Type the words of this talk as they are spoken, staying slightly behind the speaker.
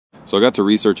So I got to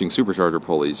researching supercharger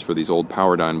pulleys for these old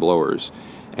powerdyne blowers,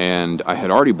 and I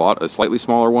had already bought a slightly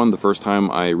smaller one the first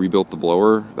time I rebuilt the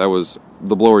blower.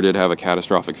 The blower did have a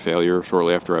catastrophic failure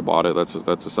shortly after I bought it.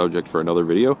 That's a subject for another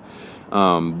video.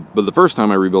 But the first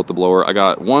time I rebuilt the blower, I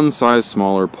got one size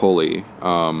smaller pulley,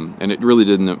 and it really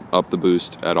didn't up the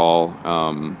boost at all,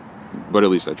 but at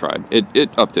least I tried. It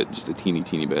upped it just a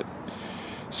teeny bit.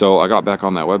 So I got back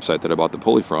on that website that I bought the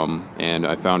pulley from, and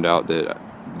I found out that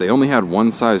they only had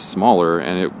one size smaller,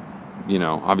 and it,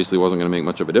 obviously wasn't going to make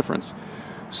much of a difference.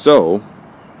 So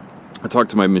I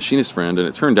talked to my machinist friend, and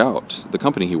it turned out the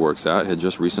company he works at had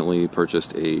just recently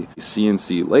purchased a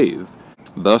CNC lathe.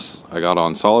 Thus, I got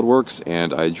on SolidWorks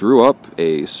and I drew up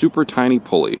a super tiny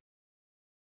pulley.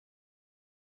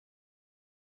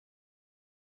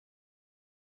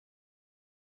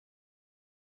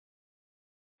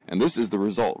 And this is the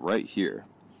result right here.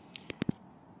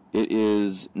 It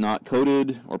is not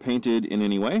coated or painted in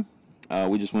any way.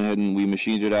 We just went ahead and we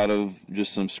machined it out of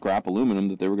just some scrap aluminum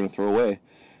that they were going to throw away.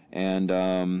 And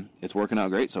it's working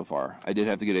out great so far. I did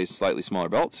have to get a slightly smaller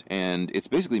belt, and it's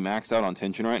basically maxed out on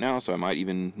tension right now, so I might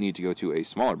even need to go to a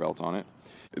smaller belt on it.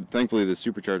 Thankfully, the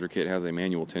Supercharger kit has a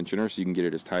manual tensioner, so you can get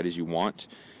it as tight as you want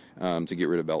to get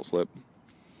rid of belt slip.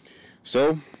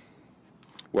 So,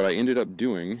 what I ended up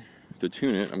doing to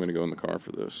tune it, I'm going to go in the car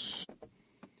for this.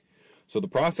 So the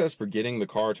process for getting the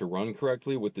car to run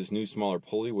correctly with this new smaller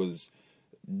pulley was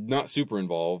not super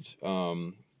involved.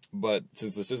 But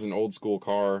since this is an old school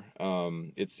car,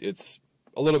 it's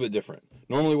a little bit different.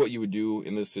 Normally what you would do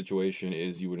in this situation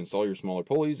is you would install your smaller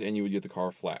pulleys and you would get the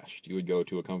car flashed. You would go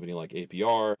to a company like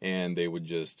APR and they would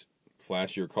just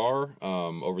flash your car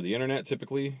over the internet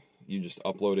typically. You just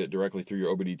upload it directly through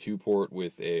your OBD2 port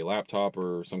with a laptop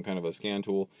or some kind of a scan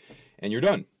tool, and you're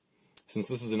done. Since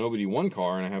this is an OBD1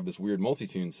 car and I have this weird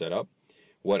multi-tune set up,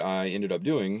 what I ended up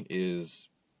doing is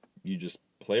you just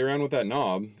play around with that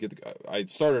knob. I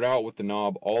started out with the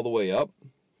knob all the way up,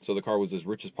 so the car was as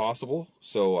rich as possible,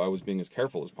 so I was being as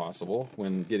careful as possible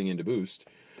when getting into boost.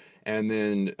 And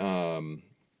then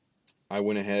I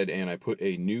went ahead and I put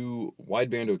a new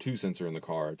wideband O2 sensor in the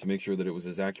car to make sure that it was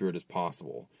as accurate as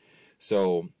possible.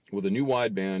 So with a new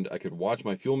wideband, I could watch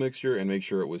my fuel mixture and make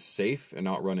sure it was safe and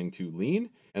not running too lean.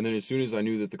 And then as soon as I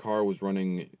knew that the car was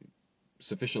running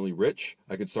sufficiently rich,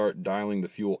 I could start dialing the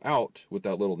fuel out with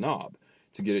that little knob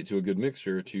to get it to a good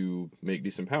mixture to make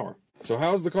decent power. So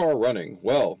how's the car running?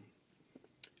 Well,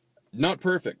 not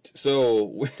perfect.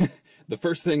 So the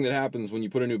first thing that happens when you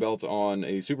put a new belt on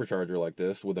a supercharger like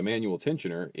this with a manual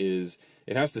tensioner is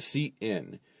it has to seat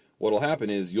in. What'll happen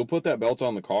is you'll put that belt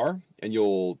on the car and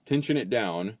you'll tension it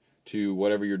down to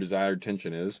whatever your desired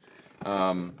tension is.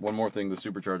 One more thing the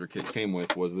supercharger kit came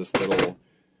with was this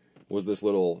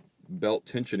little belt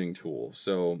tensioning tool.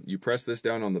 So you press this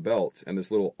down on the belt and this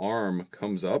little arm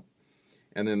comes up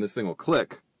and then this thing will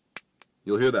click.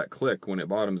 You'll hear that click when it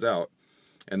bottoms out,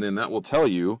 and then that will tell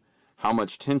you how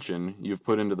much tension you've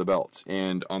put into the belt.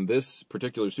 And on this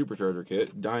particular supercharger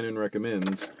kit, Dynon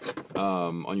recommends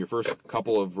on your first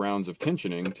couple of rounds of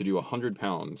tensioning to do 100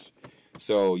 pounds.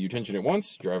 So you tension it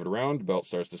once, drive it around, belt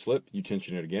starts to slip, you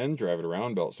tension it again, drive it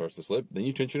around, belt starts to slip, then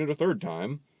you tension it a third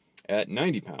time at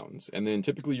 90 pounds, and then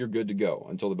typically you're good to go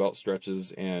until the belt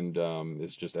stretches and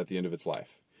it's just at the end of its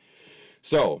life.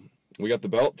 So we got the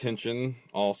belt tension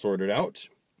all sorted out,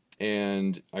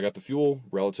 and I got the fuel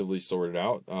relatively sorted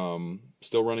out.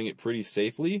 Still running it pretty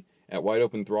safely at wide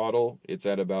open throttle. It's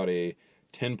at about a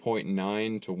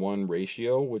 10.9 to 1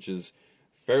 ratio, which is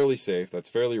fairly safe. That's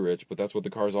fairly rich, but that's what the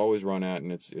car's always run at,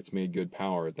 and it's made good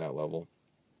power at that level.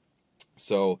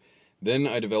 So then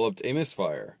I developed a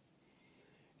misfire,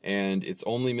 and it's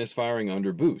only misfiring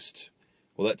under boost.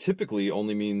 Well, that typically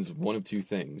only means one of two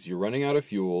things. You're running out of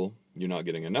fuel, you're not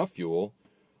getting enough fuel,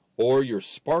 or your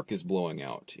spark is blowing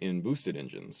out in boosted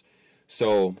engines.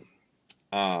 So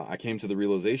I came to the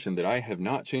realization that I have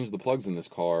not changed the plugs in this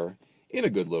car in a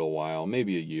good little while,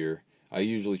 maybe a year. I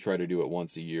usually try to do it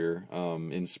once a year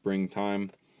in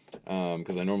springtime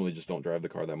because I normally just don't drive the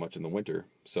car that much in the winter.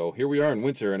 So here we are in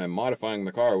winter, and I'm modifying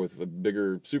the car with the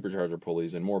bigger supercharger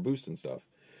pulleys and more boost and stuff.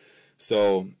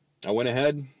 So I went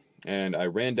ahead and I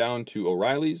ran down to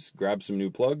O'Reilly's, grabbed some new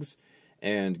plugs,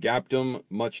 and gapped them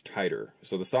much tighter.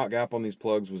 So the stock gap on these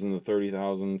plugs was in the 30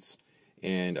 thousandths,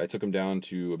 and I took them down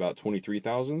to about 23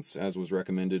 thousandths, as was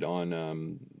recommended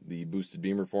on the Boosted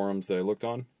Beamer forums that I looked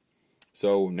on.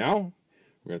 So now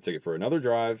we're going to take it for another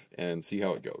drive and see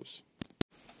how it goes.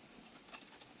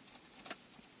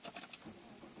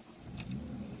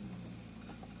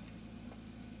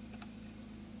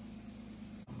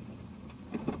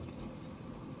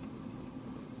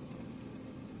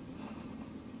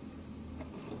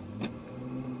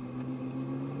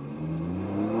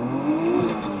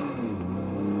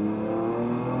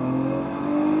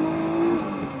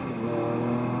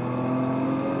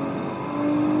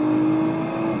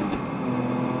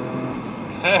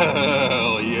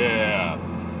 Hell yeah.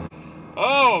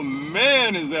 Oh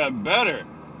man, is that better?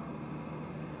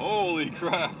 Holy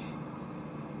crap.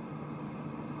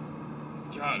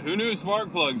 God, who knew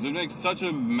spark plugs would make such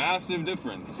a massive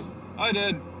difference? I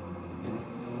did.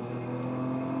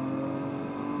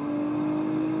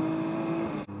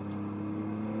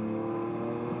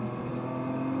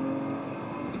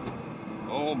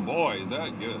 Oh boy, is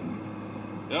that good.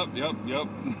 Yep.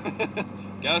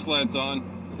 Gas light's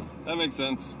on. That makes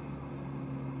sense.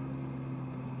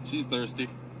 She's thirsty.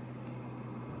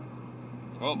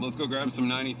 Well, let's go grab some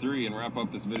 93 and wrap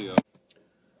up this video.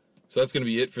 So that's going to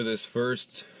be it for this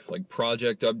first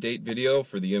project update video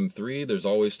for the M3. There's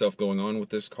always stuff going on with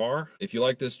this car. If you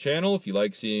like this channel, if you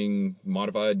like seeing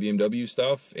modified BMW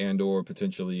stuff and or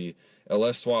potentially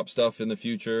LS swap stuff in the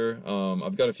future,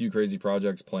 I've got a few crazy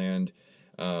projects planned.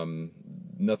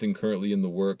 Nothing currently in the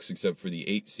works except for the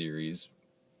 8 series.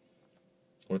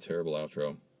 What a terrible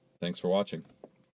outro. Thanks for watching.